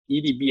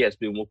EDB has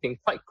been working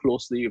quite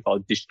closely with our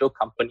digital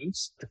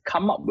companies to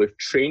come up with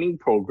training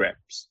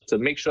programs to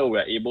make sure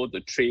we're able to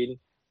train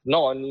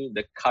not only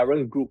the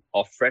current group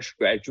of fresh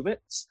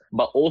graduates,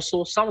 but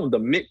also some of the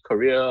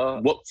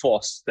mid-career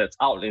workforce that's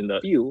out in the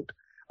field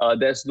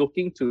that's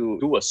looking to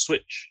do a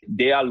switch.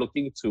 They are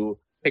looking to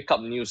pick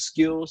up new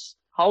skills.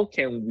 How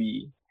can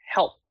we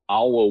help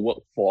our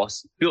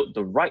workforce build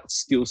the right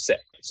skill set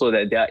so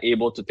that they are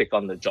able to take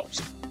on the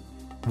jobs?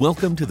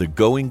 Welcome to the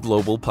Going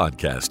Global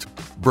podcast,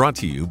 brought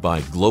to you by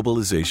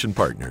Globalization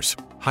Partners.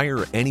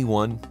 Hire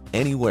anyone,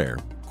 anywhere,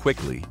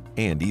 quickly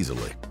and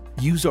easily.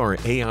 Use our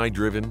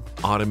AI-driven,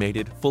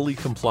 automated, fully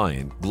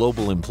compliant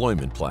global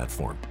employment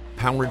platform,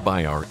 powered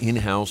by our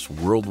in-house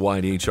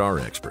worldwide HR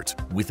experts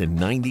with a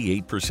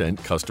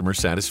 98% customer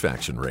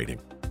satisfaction rating.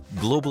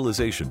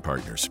 Globalization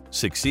Partners.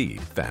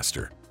 Succeed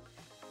faster.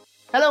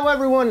 Hello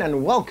everyone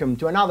and welcome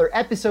to another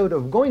episode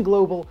of Going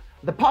Global,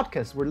 the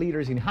podcast where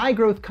leaders in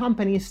high-growth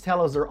companies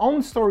tell us their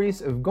own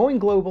stories of going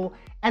global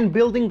and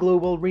building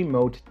global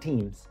remote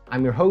teams.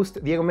 I'm your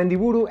host, Diego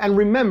Mendiburu, and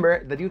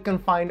remember that you can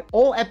find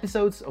all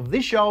episodes of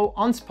this show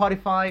on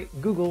Spotify,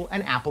 Google,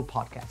 and Apple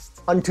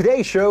Podcasts. On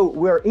today's show,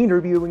 we're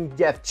interviewing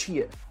Jeff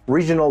Chia,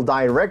 Regional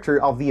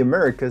Director of the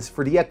Americas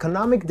for the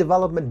Economic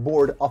Development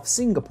Board of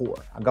Singapore,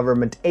 a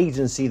government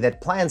agency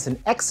that plans and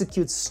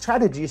executes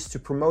strategies to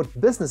promote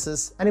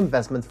businesses and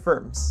investment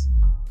firms.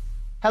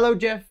 Hello,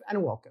 Jeff,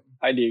 and welcome.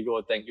 Hi,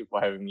 Diego. Thank you for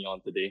having me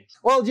on today.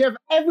 Well, Jeff,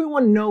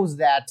 everyone knows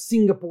that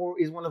Singapore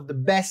is one of the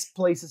best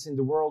places in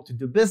the world to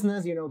do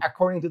business.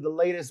 According to the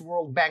latest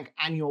World Bank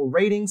annual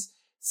ratings,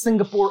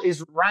 Singapore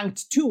is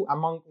ranked 2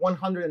 among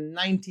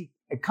 190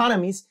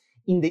 economies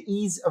in the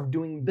ease of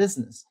doing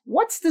business.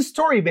 What's the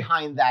story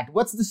behind that?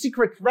 What's the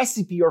secret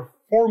recipe or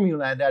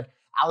formula that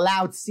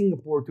allowed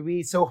Singapore to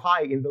be so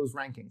high in those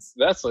rankings?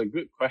 That's a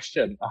good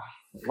question.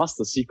 What's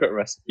the secret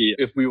recipe?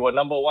 If we were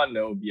number one,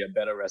 there would be a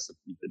better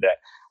recipe to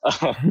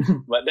that.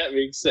 But that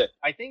being said,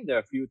 I think there are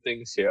a few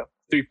things here.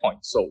 3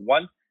 points. So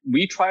one,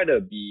 we try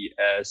to be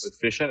as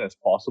efficient as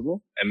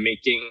possible and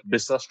making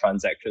business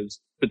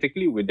transactions,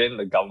 particularly within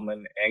the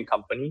government and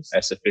companies,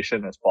 as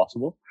efficient as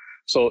possible.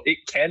 So it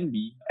can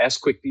be as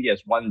quickly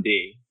as one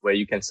day where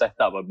you can set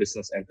up a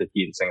business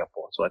entity in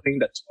Singapore. So I think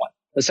that's one.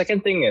 The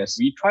second thing is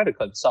we try to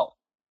consult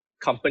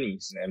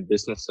companies and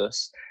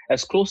businesses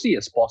as closely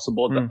as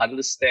possible to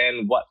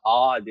understand what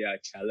are their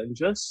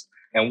challenges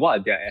and what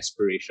are their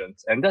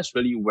aspirations. And that's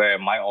really where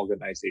my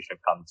organization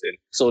comes in.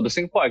 So the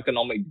Singapore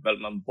Economic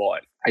Development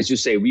Board, as you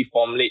say, we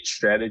formulate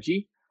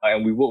strategy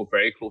and we work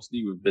very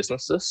closely with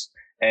businesses,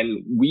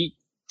 and we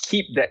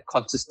keep that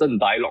consistent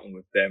dialogue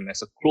with them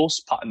as a close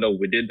partner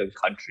within the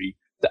country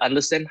to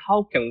understand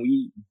how can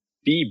we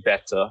be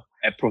better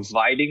at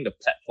providing the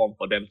platform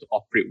for them to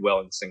operate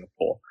well in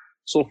Singapore.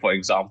 So, for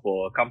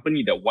example, a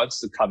company that wants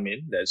to come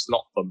in that's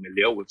not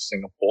familiar with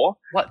Singapore,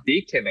 what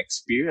they can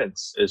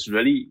experience is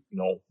really,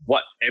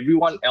 what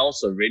everyone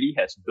else already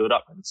has built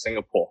up in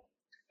Singapore.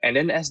 And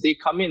then as they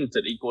come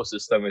into the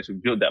ecosystem, as we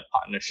build that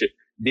partnership,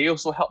 they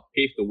also help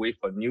pave the way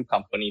for new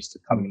companies to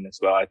come in as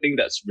well. I think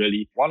that's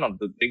really one of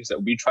the things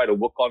that we try to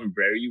work on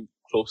very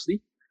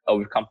closely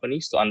with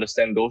companies to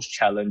understand those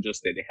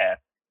challenges that they have.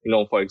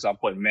 For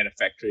example, in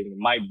manufacturing, it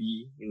might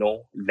be,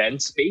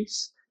 land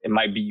space. It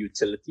might be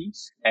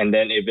utilities. And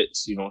then if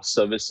it's,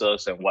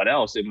 services and what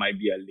else, it might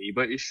be a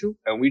labor issue.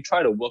 And we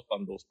try to work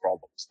on those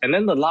problems. And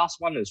then the last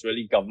one is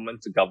really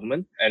government to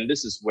government. And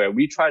this is where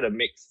we try to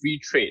make free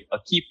trade a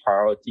key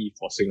priority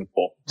for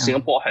Singapore.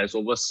 Singapore has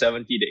over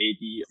 70 to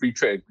 80 free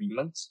trade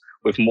agreements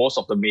with most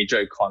of the major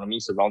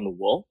economies around the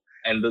world.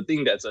 And the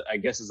thing that's, I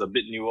guess, is a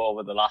bit newer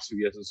over the last few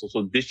years is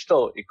also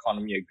digital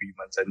economy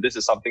agreements. And this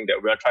is something that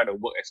we're trying to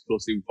work as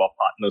closely with our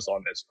partners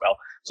on as well.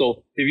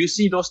 So if you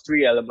see those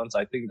 3 elements,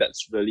 I think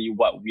that's really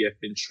what we have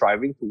been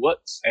striving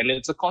towards. And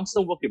it's a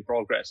constant work in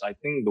progress. I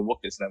think the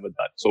work is never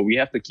done. So we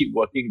have to keep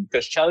working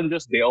because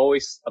challenges, they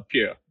always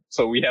appear.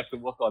 So we have to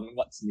work on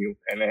what's new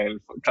and then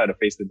try to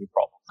face the new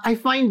problem. I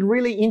find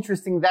really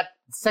interesting that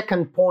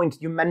second point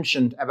you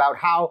mentioned about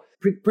how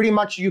pretty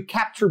much you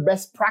capture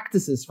best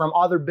practices from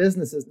other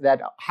businesses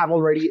that have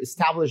already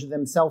established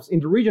themselves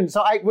in the region.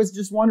 So I was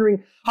just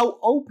wondering how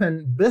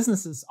open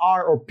businesses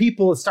are, or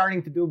people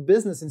starting to do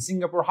business in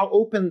Singapore, how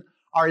open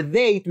are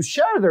they to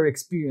share their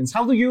experience?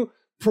 How do you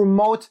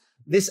promote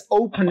this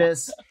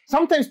openness?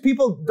 Sometimes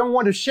people don't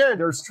want to share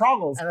their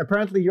struggles, and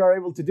apparently you are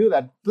able to do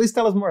that. Please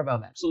tell us more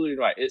about that. Absolutely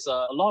right. It's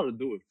a lot to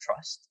do with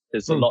trust.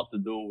 It's a lot to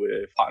do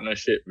with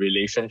partnership,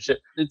 relationship.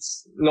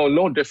 It's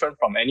no different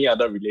from any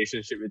other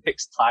relationship. It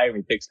takes time,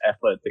 it takes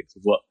effort, it takes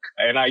work.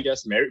 And I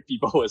guess married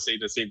people will say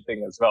the same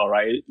thing as well,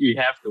 right? You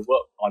have to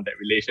work on that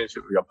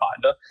relationship with your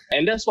partner.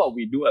 And that's what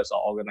we do as an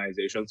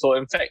organization. So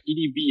in fact,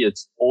 EDB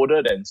is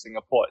older than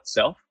Singapore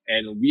itself.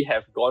 And we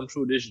have gone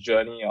through this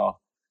journey of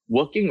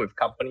working with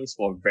companies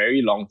for a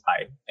very long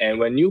time. And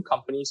when new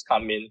companies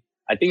come in,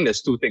 I think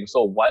there's 2 things.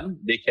 So one,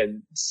 they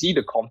can see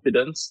the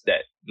confidence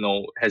that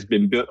has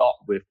been built up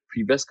with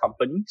previous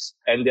companies.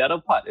 And the other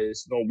part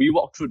is, we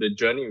walk through the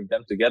journey with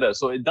them together.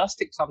 So it does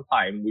take some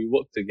time. We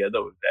work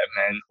together with them,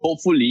 and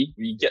hopefully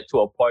we get to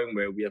a point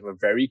where we have a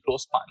very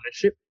close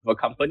partnership with a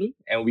company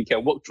and we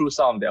can work through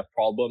some of their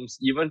problems,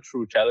 even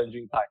through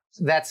challenging times.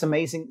 That's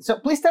amazing. So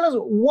please tell us,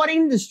 what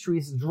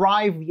industries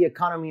drive the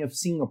economy of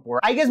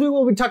Singapore? I guess we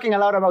will be talking a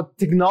lot about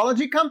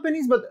technology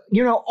companies, but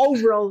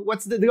overall,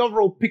 what's the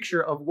overall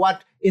picture of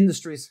what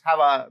industries have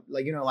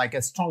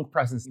a strong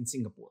presence in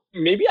Singapore?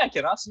 Maybe I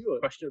can ask you a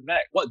question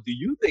back. What do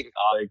you think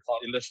are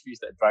the industries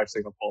that drive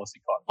Singapore's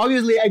economy?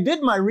 Obviously, I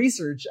did my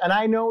research and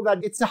I know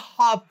that it's a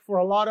hub for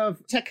a lot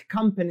of tech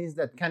companies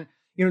that can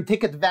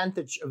take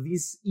advantage of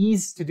this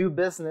ease to do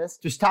business,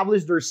 to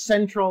establish their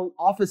central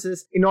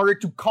offices in order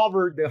to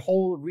cover the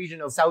whole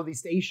region of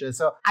Southeast Asia.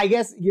 So I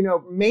guess,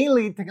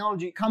 mainly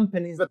technology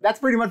companies, but that's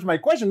pretty much my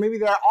question. Maybe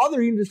there are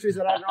other industries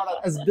that are not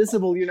as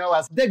visible,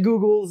 as the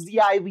Googles, the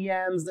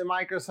IBMs, the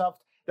Microsoft,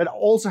 that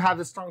also have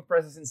a strong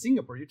presence in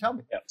Singapore. You tell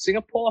me. Yeah,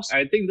 Singapore,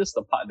 I think this is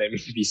the part that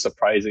may be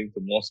surprising to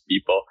most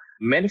people.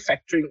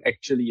 Manufacturing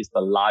actually is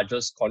the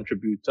largest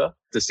contributor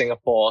to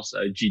Singapore's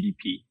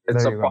GDP.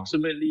 It's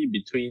approximately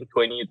between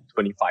 20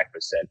 to 25%.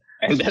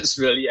 And that's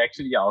really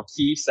actually our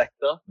key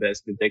sector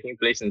that's been taking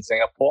place in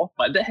Singapore.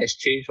 But that has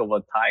changed over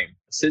time.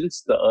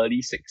 Since the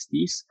early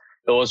 60s,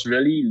 there was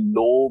really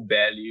low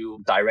value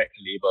direct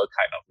labor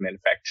kind of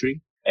manufacturing.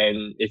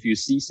 And if you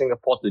see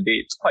Singapore today,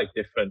 it's quite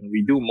different.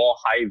 We do more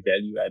high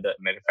value added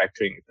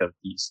manufacturing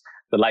activities,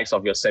 the likes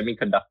of your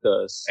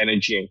semiconductors,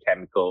 energy and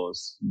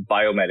chemicals,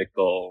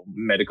 biomedical,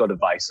 medical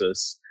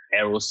devices,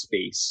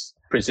 aerospace,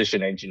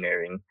 precision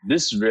engineering.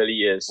 This really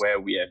is where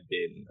we have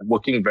been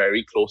working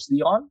very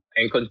closely on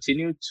and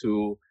continue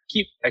to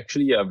keep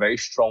actually a very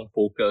strong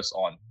focus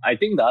on. I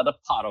think the other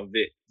part of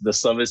it, the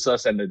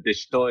services and the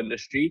digital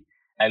industry,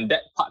 and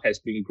that part has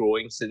been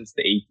growing since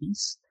the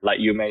 80s. Like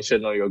you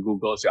mentioned, your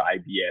Googles, your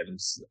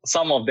IBMs.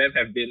 Some of them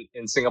have been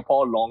in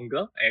Singapore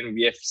longer, and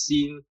we have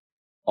seen,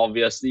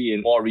 obviously,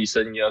 in more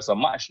recent years, a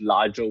much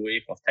larger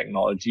wave of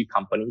technology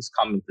companies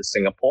come into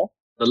Singapore.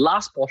 The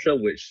last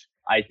portion, which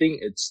I think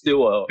it's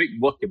still a big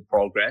work in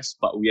progress,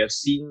 but we have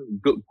seen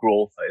good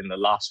growth in the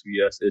last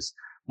few years, is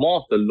more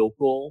of the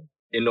local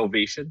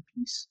innovation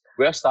piece.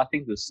 We're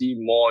starting to see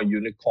more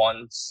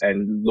unicorns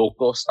and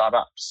local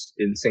startups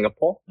in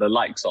Singapore, the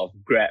likes of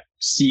Grab,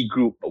 C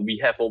Group. We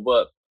have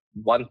over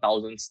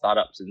 1,000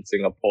 startups in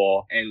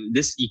Singapore, and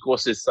this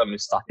ecosystem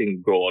is starting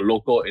to grow, a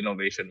local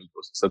innovation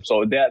ecosystem.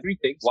 So there are three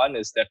things. One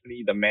is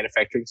definitely the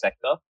manufacturing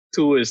sector.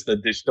 Two is the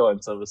digital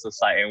and services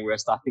side, and we're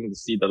starting to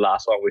see the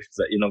last one, which is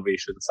the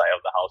innovation side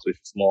of the house, which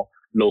is more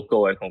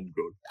local and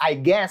homegrown. I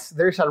guess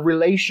there's a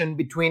relation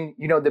between,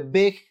 the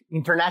big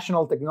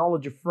international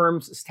technology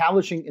firms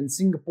establishing in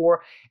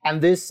Singapore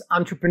and this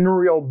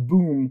entrepreneurial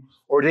boom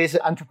or this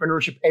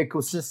entrepreneurship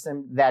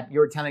ecosystem that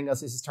you're telling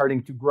us is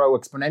starting to grow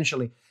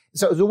exponentially.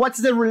 So what's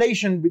the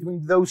relation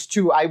between those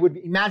two? I would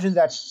imagine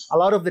that a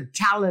lot of the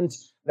talent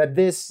that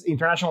these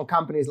international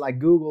companies like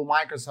Google,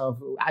 Microsoft,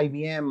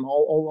 IBM,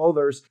 all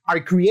others are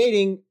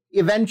creating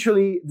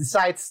eventually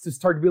decides to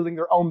start building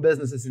their own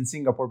businesses in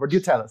Singapore. But you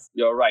tell us.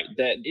 You're right.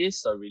 That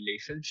is a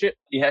relationship.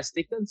 It has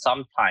taken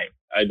some time.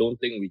 I don't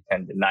think we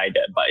can deny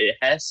that, but it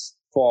has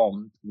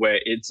formed where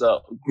it's a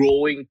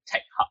growing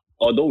tech hub.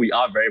 Although we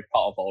are very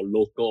proud of our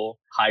local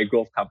high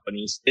growth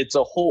companies, it's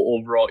a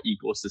whole overall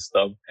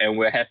ecosystem. And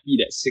we're happy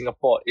that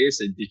Singapore is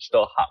a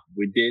digital hub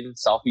within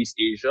Southeast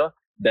Asia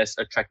that's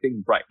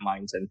attracting bright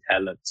minds and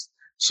talents.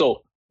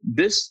 So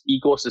this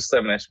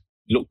ecosystem, as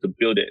we look to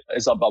build it,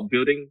 is about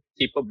building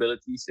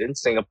capabilities in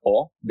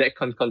Singapore that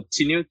can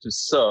continue to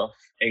serve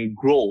and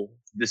grow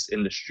this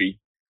industry.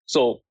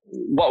 So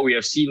what we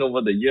have seen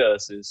over the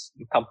years is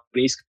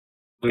companies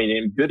coming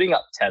in, building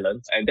up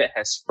talent, and that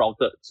has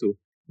sprouted to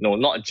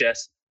not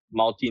just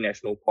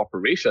multinational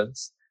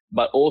corporations,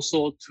 but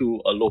also to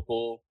a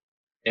local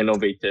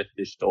innovative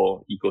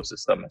digital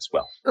ecosystem as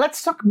well.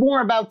 Let's talk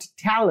more about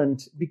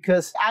talent,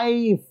 because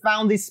I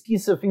found this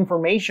piece of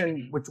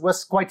information which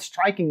was quite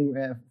striking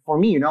for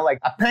me.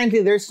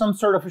 Apparently there's some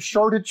sort of a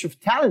shortage of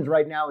talent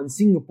right now in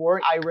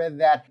Singapore. I read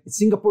that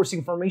Singapore's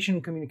information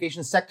and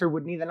communication sector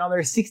would need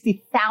another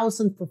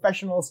 60,000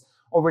 professionals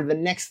over the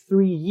next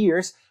 3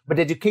 years, but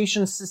the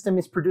education system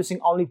is producing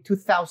only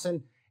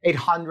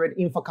 2,800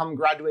 Infocom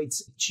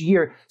graduates each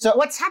year. So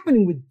what's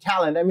happening with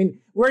talent? I mean,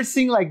 we're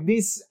seeing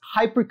this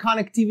hyper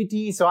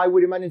connectivity. So I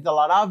would imagine that a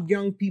lot of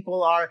young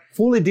people are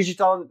fully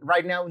digital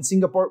right now in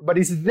Singapore. But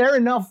is there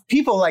enough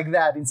people like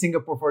that in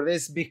Singapore for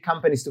these big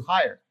companies to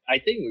hire? I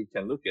think we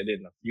can look at it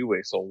in a few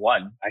ways. So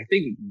one, I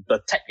think the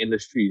tech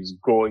industry is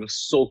growing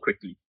so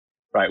quickly,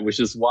 right?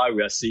 Which is why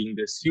we are seeing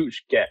this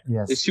huge gap,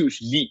 this huge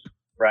leap,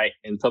 right,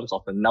 in terms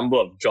of the number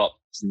of jobs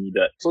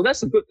needed. So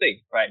that's a good thing,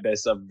 right?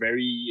 There's a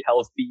very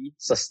healthy,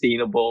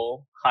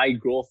 sustainable, high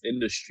growth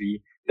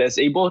industry that's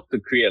able to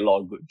create a lot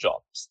of good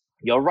jobs.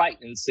 You're right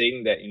in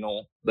saying that,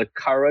 the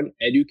current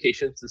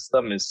education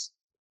system is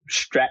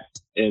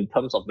strapped in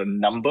terms of the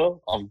number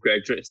of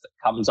graduates that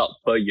comes out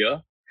per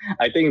year.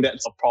 I think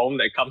that's a problem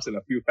that comes in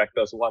a few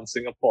factors. One,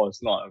 Singapore is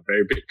not a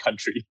very big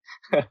country.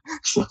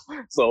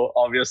 so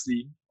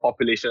obviously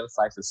population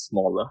size is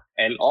smaller.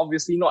 And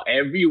obviously not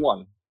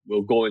everyone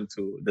will go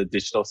into the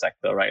digital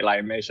sector, right? Like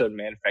I mentioned,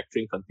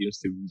 manufacturing continues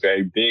to be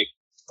very big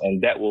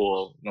and that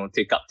will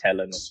take up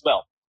talent as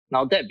well.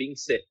 Now, that being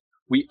said,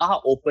 we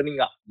are opening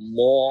up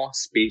more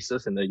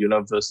spaces in the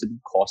university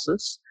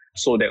courses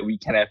so that we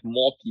can have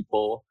more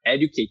people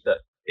educated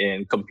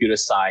in computer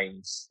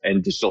science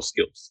and digital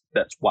skills.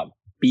 That's one.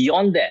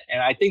 Beyond that,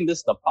 and I think this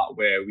is the part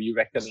where we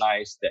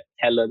recognize that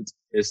talent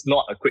is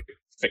not a quick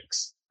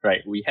fix,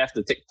 right? We have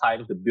to take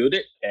time to build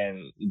it,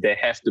 and there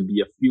have to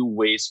be a few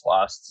ways for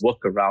us to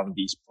work around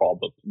these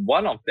problems.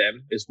 One of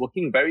them is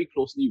working very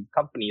closely with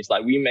companies.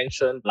 Like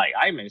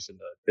I mentioned,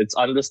 it's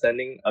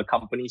understanding a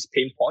company's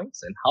pain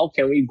points and how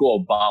can we go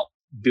about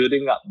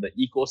building up the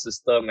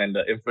ecosystem and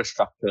the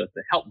infrastructure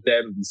to help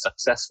them be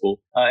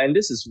successful. And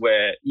this is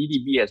where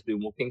EDB has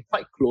been working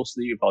quite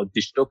closely with our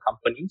digital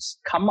companies,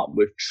 come up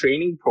with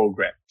training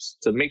programs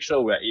to make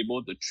sure we're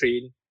able to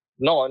train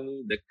not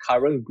only the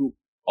current group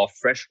of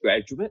fresh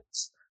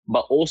graduates,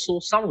 but also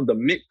some of the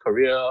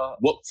mid-career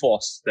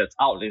workforce that's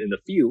out in the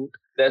field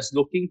that's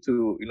looking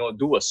to,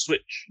 do a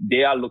switch.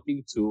 They are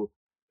looking to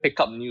pick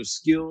up new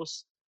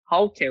skills.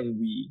 How can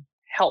we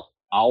help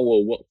our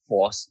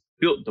workforce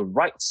build the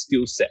right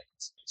skill set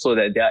so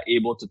that they are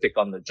able to take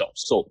on the job?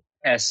 So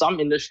as some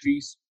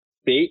industries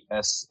fade,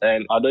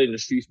 and other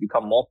industries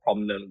become more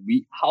prominent,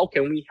 how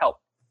can we help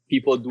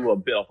people do a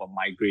bit of a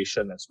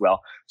migration as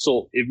well?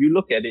 So if you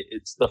look at it,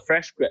 it's the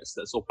fresh grads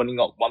that's opening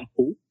up one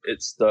pool.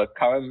 It's the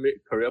current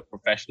mid-career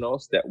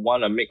professionals that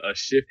want to make a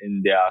shift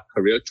in their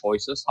career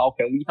choices. How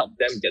can we help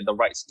them get the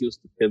right skills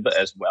to pivot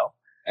as well?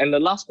 And the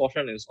last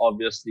portion is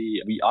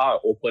obviously we are an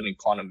open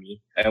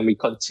economy and we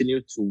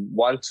continue to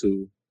want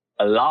to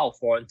allow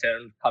foreign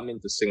talent to come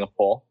into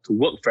Singapore to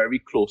work very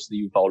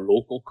closely with our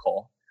local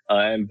core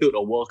and build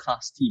a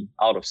world-class team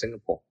out of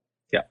Singapore.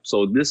 Yeah.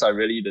 So these are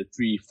really the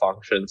three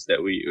functions that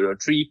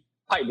three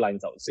pipelines,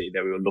 I would say,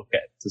 that we will look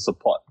at to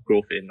support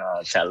growth in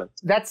talent.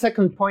 That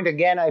second point,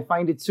 again, I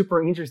find it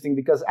super interesting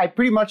because I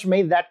pretty much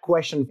made that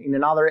question in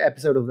another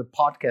episode of the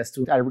podcast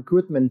to a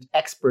recruitment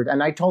expert.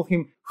 And I told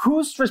him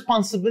whose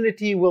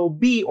responsibility will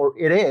be, or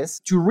it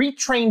is, to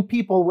retrain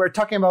people. We're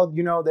talking about,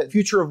 the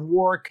future of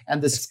work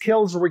and the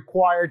skills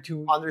required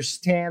to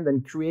understand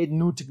and create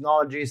new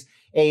technologies,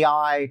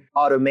 AI,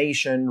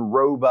 automation,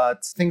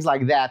 robots, things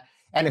like that.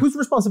 And whose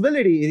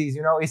responsibility it is,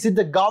 is it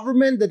the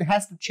government that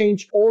has to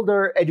change all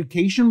their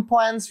education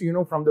plans,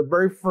 from the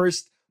very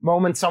first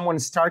moment someone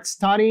starts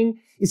studying?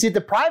 Is it the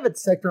private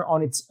sector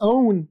on its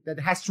own that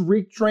has to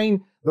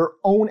retrain their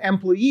own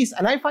employees?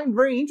 And I find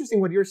very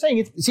interesting what you're saying.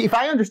 If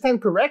I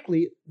understand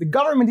correctly, the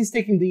government is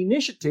taking the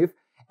initiative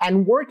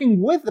and working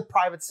with the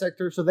private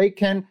sector so they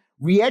can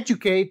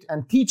re-educate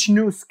and teach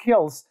new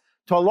skills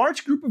to a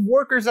large group of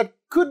workers that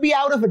could be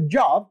out of a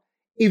job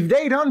if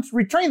they don't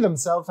retrain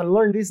themselves and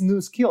learn these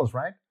new skills,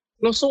 right?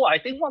 No, so I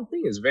think one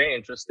thing is very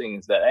interesting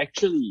is that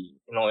actually,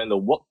 in the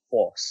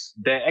workforce,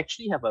 they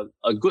actually have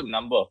a good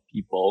number of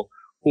people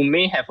who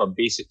may have a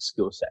basic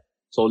skill set.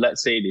 So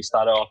let's say they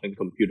started off in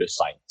computer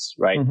science,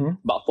 right? Mm-hmm.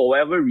 But for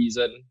whatever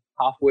reason,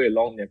 halfway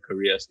along their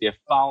careers, they have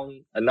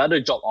found another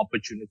job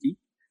opportunity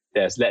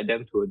that has led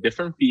them to a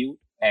different field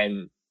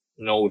and,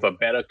 with a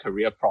better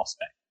career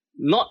prospect.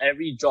 Not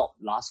every job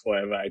lasts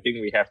forever. I think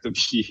we have to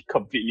be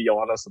completely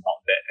honest about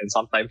that. And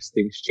sometimes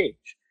things change.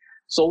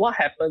 So what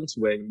happens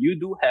when you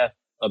do have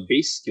a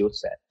base skill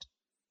set,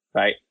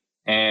 right?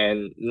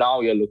 And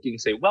now you're looking,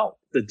 say, well,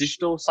 the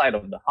digital side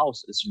of the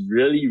house is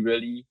really,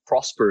 really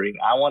prospering.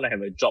 I want to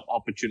have a job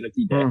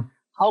opportunity there.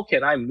 How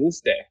can I move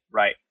there,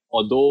 right?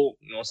 Although,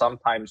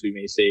 sometimes we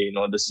may say,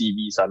 the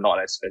CVs are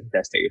not as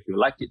fantastic if you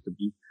like it to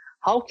be.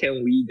 How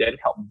can we then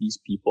help these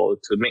people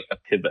to make a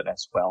pivot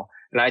as well?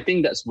 And I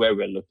think that's where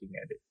we're looking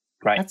at it,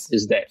 right?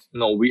 Is that,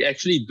 we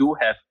actually do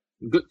have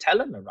good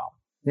talent around.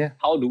 Yeah.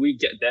 How do we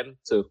get them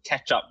to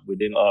catch up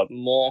within a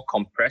more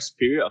compressed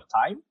period of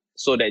time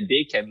so that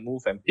they can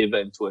move and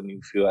pivot into a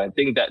new field? I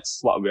think that's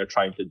what we're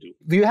trying to do.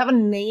 Do you have a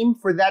name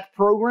for that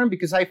program?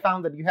 Because I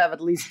found that you have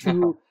at least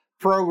two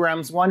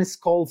programs. One is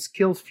called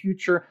Skills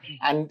Future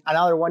and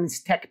another one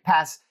is Tech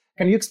Pass.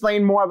 Can you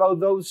explain more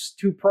about those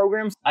two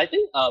programs? I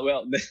think, there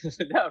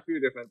are a few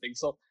different things.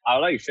 So I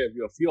would like to share with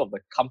you a few of the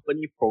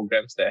company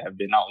programs that have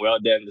been out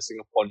there in the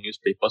Singapore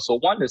newspaper. So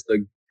one is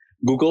the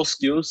Google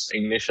Skills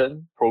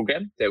Ignition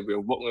program that we're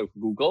working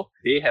with Google.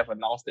 They have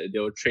announced that they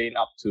will train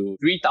up to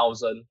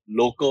 3,000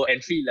 local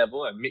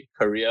entry-level and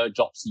mid-career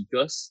job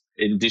seekers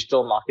in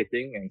digital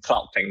marketing and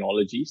cloud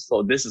technologies.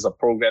 So this is a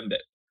program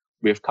that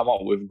we've come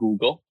up with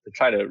Google to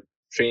try to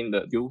train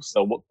the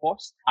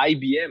workforce.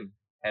 IBM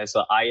has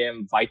an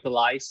IM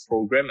Vitalize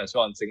program as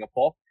well in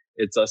Singapore.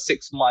 It's a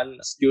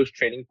 6-month skills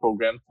training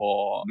program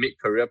for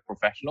mid-career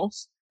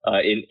professionals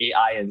in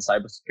AI and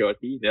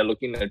cybersecurity. They're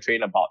looking to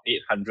train about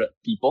 800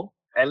 people.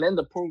 And then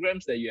the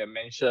programs that you have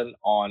mentioned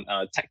on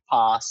Tech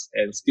Pass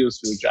and Skills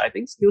Future, I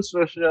think Skills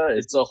Future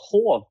is a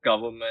whole of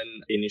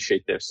government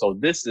initiative. So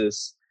this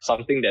is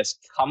something that's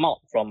come out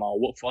from our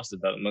workforce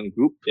development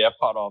group. They are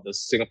part of the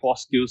Singapore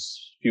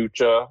Skills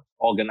Future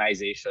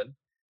organization.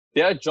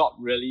 Their job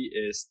really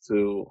is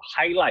to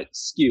highlight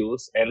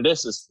skills, and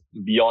this is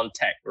beyond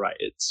tech, right?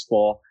 It's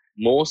for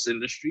most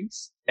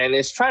industries, and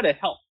it's try to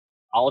help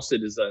our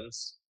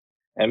citizens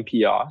and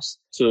PRs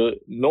to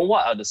know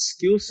what are the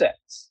skill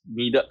sets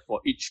needed for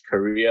each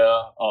career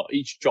or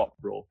each job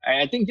role. And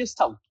I think this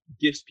help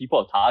gives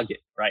people a target,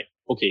 right?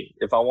 Okay,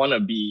 if I want to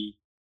be,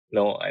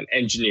 an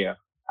engineer,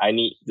 I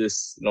need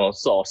this,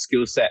 sort of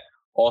skill set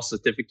or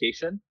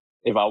certification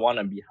if I want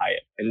to be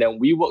hired. And then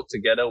we work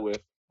together with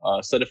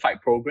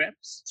certified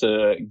programs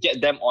to get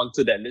them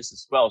onto that list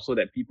as well, so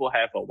that people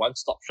have a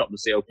one-stop shop to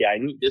say, okay, I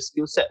need this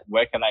skill set.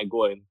 Where can I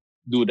go and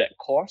do that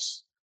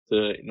course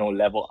to,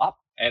 level up?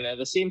 And at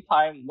the same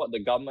time, what the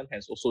government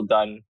has also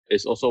done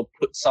is also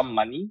put some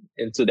money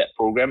into that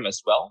program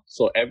as well.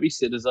 So every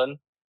citizen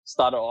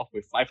started off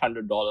with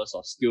 $500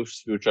 of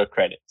Skills Future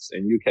credits,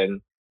 and you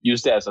can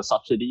use that as a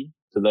subsidy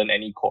to learn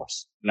any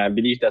course. And I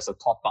believe there's a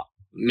top up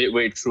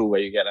midway through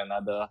where you get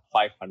another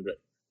 $500.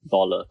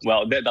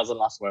 Well, that doesn't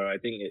last forever. I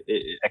think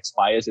it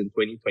expires in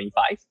 2025.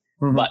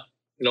 Mm-hmm. But,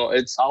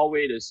 it's our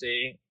way to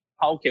say,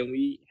 how can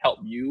we help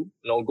you,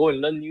 go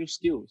and learn new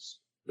skills?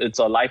 It's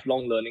a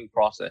lifelong learning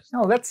process.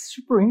 No, that's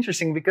super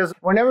interesting, because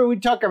whenever we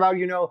talk about,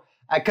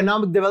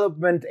 economic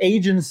development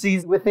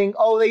agencies, we think,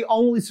 they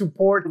only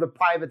support the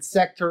private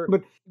sector.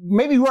 But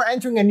maybe we're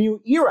entering a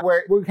new era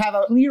where we have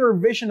a clearer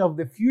vision of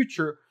the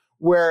future,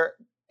 where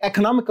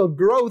economical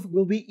growth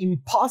will be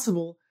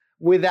impossible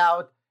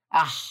without a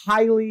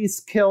highly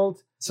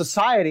skilled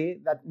society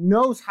that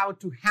knows how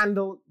to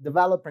handle,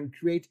 develop, and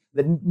create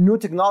the new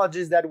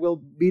technologies that will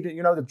be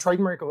the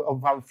trademark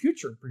of our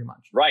future, pretty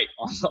much. Right.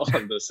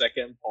 On the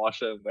second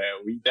portion, where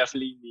we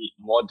definitely need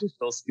more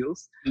digital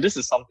skills. This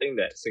is something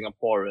that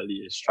Singapore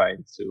really is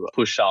trying to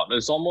push out.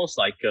 It's almost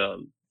like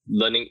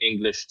learning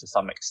English to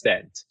some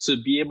extent.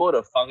 To be able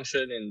to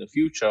function in the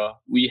future,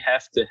 we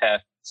have to have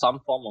some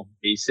form of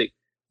basic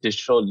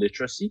digital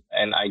literacy.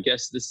 And I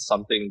guess this is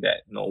something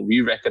that,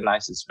 we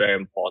recognize is very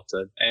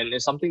important. And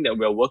it's something that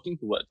we're working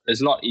towards.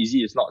 It's not easy.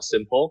 It's not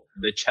simple.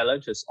 The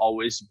challenge has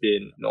always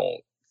been,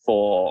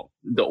 for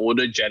the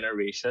older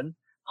generation,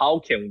 how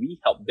can we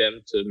help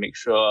them to make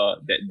sure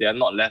that they're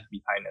not left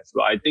behind as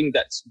well? I think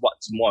that's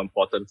what's more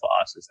important for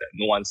us, is that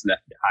no one's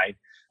left behind.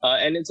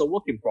 And it's a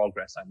work in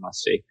progress, I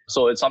must say.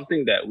 So it's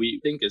something that we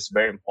think is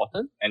very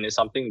important. And it's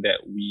something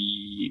that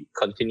we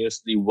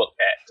continuously work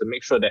at to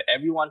make sure that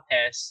everyone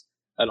has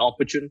an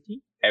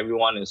opportunity.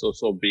 Everyone is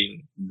also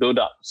being built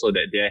up so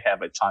that they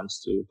have a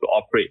chance to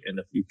operate in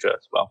the future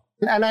as well.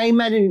 And I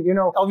imagine,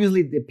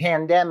 obviously the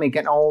pandemic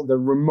and all the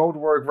remote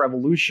work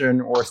revolution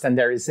or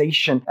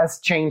standardization has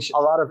changed a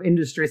lot of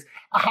industries.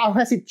 How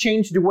has it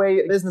changed the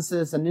way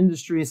businesses and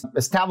industries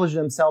establish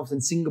themselves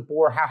in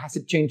Singapore? How has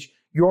it changed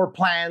your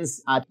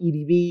plans at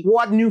EDB?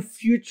 What new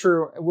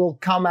future will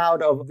come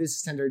out of this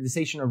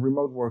standardization of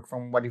remote work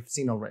from what you've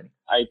seen already?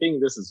 I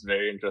think this is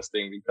very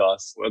interesting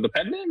because, the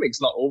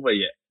pandemic's not over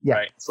yet,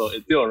 right? So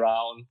it's still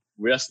around.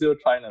 We are still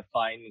trying to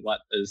find what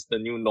is the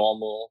new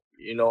normal.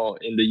 In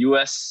the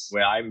US,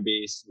 where I'm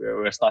based,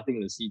 we're starting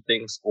to see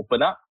things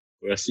open up.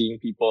 We're seeing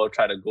people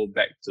try to go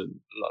back to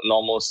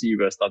normalcy.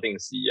 We're starting to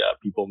see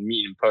people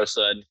meet in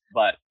person.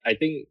 But I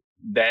think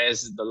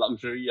there's the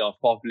luxury of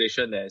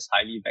population that is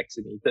highly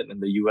vaccinated in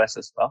the US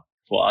as well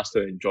for us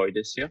to enjoy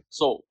this year.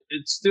 So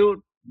it's still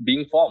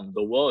being formed.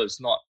 The world is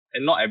not,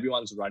 and not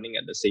everyone's running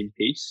at the same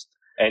pace.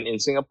 And in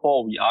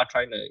Singapore, we are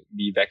trying to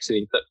be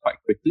vaccinated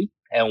quite quickly.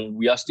 And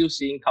we are still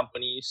seeing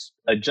companies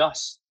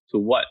adjust to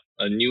what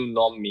a new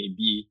norm may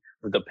be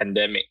with the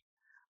pandemic.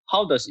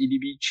 How does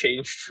EDB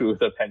change through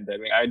the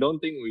pandemic? I don't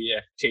think we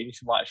have changed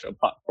much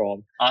apart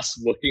from us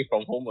working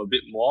from home a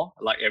bit more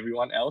like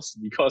everyone else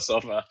because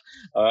of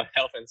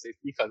health and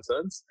safety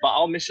concerns. But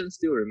our mission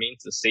still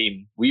remains the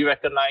same. We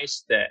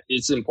recognize that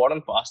it's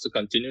important for us to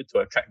continue to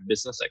attract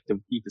business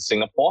activity to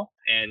Singapore.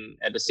 And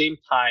at the same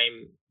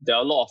time, there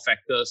are a lot of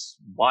factors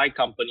why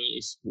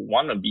companies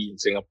want to be in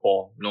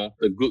Singapore.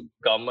 The good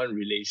government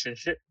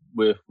relationship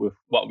with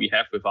what we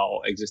have with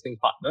our existing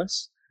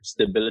partners,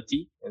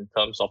 stability in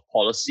terms of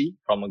policy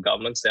from a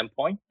government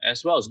standpoint,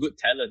 as well as good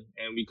talent.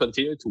 And we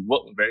continue to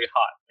work very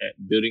hard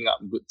at building up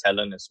good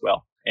talent as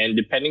well. And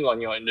depending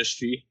on your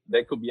industry,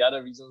 there could be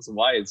other reasons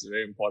why it's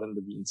very important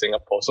to be in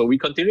Singapore. So we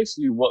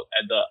continuously work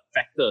at the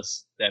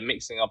factors that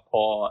make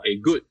Singapore a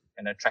good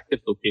and attractive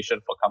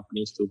location for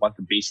companies to want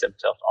to base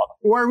themselves on.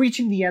 We're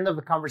reaching the end of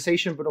the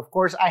conversation, but of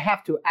course, I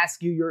have to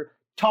ask you your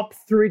top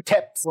 3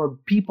 tips for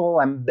people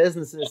and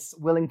businesses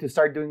willing to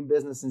start doing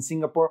business in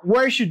Singapore.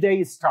 Where should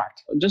they start?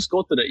 Just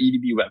go to the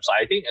EDB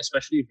website. I think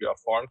especially if you're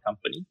a foreign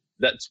company,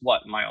 that's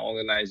what my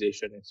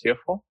organization is here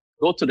for.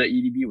 Go to the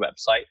EDB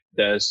website.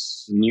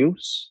 There's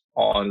news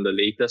on the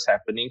latest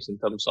happenings in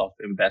terms of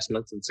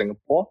investments in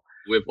Singapore.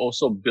 We've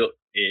also built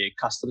a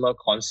customer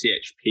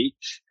concierge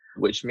page,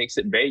 which makes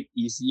it very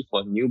easy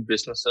for new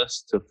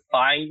businesses to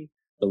find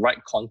the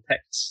right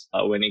contacts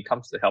when it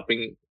comes to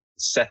helping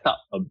set up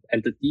an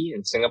entity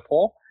in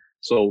Singapore.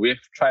 So we've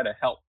tried to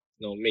help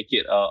make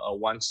it a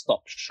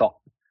one-stop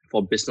shop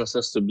for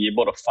businesses to be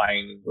able to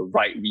find the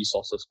right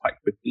resources quite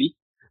quickly.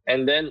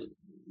 And then,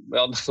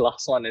 well, the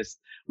last one is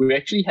we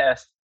actually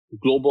have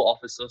global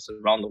offices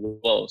around the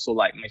world. So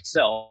like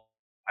myself,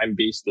 I'm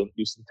based in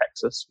Houston,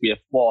 Texas. We have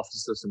 4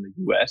 offices in the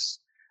US.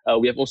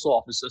 We have also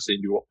offices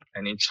in Europe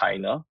and in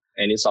China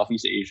and in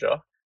Southeast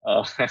Asia.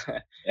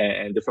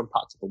 And different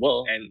parts of the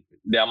world. And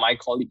they are my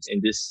colleagues in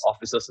these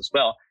offices as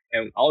well.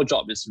 And our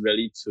job is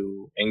really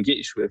to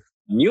engage with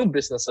new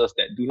businesses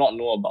that do not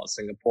know about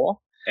Singapore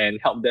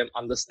and help them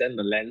understand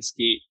the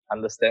landscape,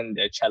 understand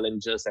their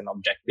challenges and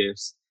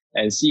objectives,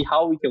 and see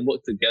how we can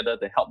work together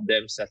to help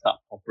them set up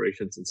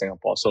operations in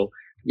Singapore. So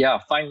yeah,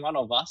 find one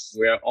of us.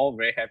 We're all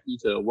very happy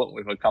to work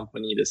with a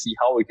company to see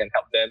how we can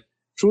help them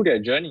through their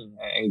journey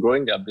and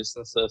growing their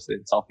businesses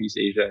in Southeast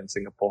Asia and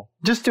Singapore.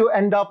 Just to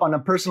end up on a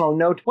personal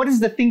note, what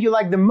is the thing you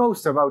like the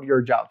most about your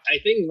job? I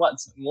think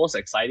what's most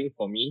exciting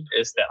for me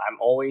is that I'm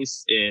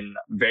always in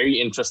very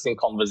interesting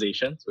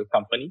conversations with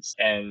companies,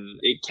 and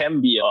it can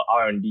be a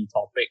R&D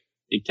topic,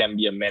 it can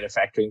be a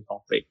manufacturing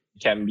topic,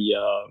 it can be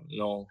a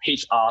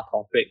HR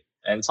topic.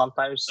 And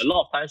sometimes, a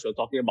lot of times, we're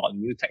talking about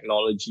new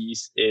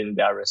technologies in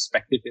their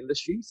respective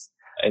industries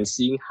and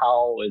seeing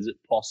how is it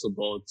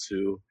possible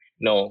to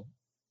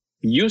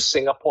use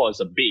Singapore as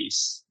a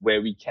base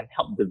where we can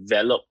help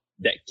develop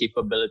that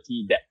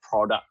capability, that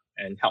product,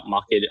 and help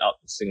market it out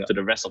to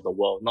the rest of the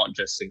world, not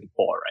just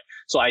Singapore, right?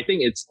 So I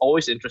think it's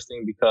always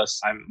interesting because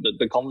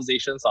the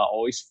conversations are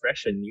always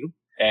fresh and new,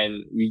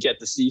 and we get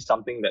to see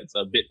something that's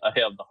a bit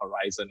ahead of the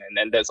horizon, and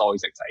then that's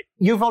always exciting.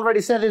 You've already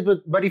said it,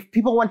 but if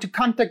people want to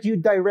contact you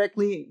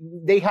directly,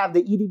 they have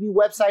the EDB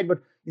website,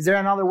 but is there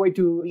another way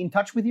to in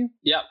touch with you?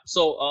 Yeah,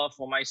 so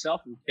for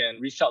myself, you can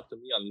reach out to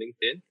me on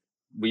LinkedIn.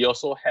 We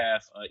also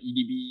have an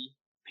EDB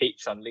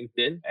page on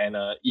LinkedIn and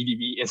an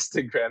EDB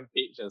Instagram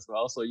page as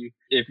well. So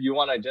if you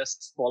want to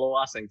just follow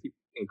us and keep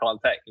in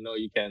contact,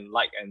 you can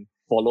like and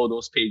follow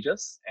those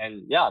pages.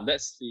 And yeah,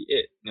 that's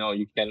it.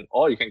 You can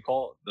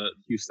call the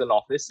Houston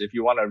office if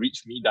you want to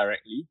reach me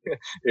directly.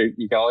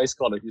 You can always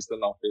call the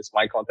Houston office.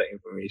 My contact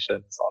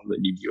information is on the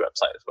EDB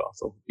website as well.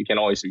 So you can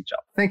always reach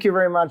out. Thank you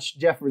very much,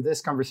 Jeff, for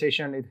this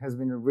conversation. It has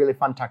been really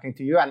fun talking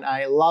to you. And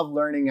I love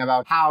learning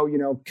about how,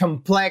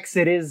 complex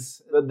it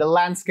is, the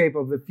landscape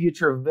of the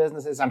future of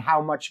businesses and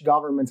how much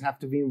governments have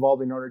to be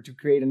involved in order to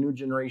create a new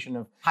generation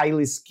of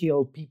highly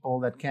skilled people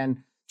that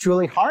can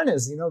truly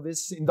harness,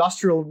 this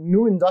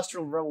new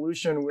industrial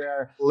revolution we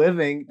are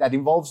living that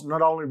involves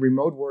not only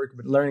remote work,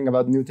 but learning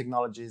about new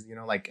technologies,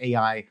 like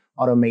AI,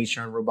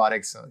 automation,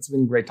 robotics. So it's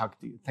been great talking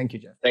to you. Thank you,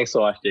 Jeff. Thanks so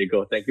much,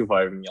 Diego. Thank you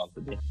for having me on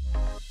today.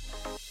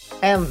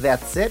 And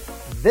that's it.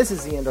 This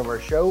is the end of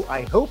our show.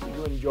 I hope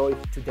you enjoyed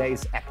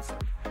today's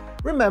episode.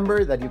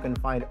 Remember that you can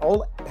find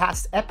all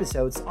past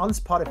episodes on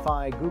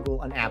Spotify,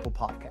 Google, and Apple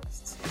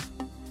Podcasts.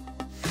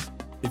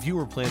 If you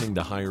are planning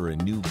to hire a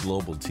new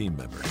global team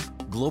member,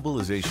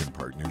 Globalization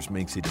Partners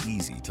makes it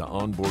easy to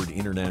onboard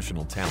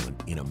international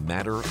talent in a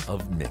matter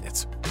of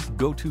minutes.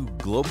 Go to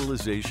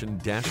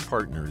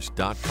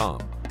globalization-partners.com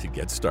to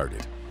get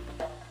started.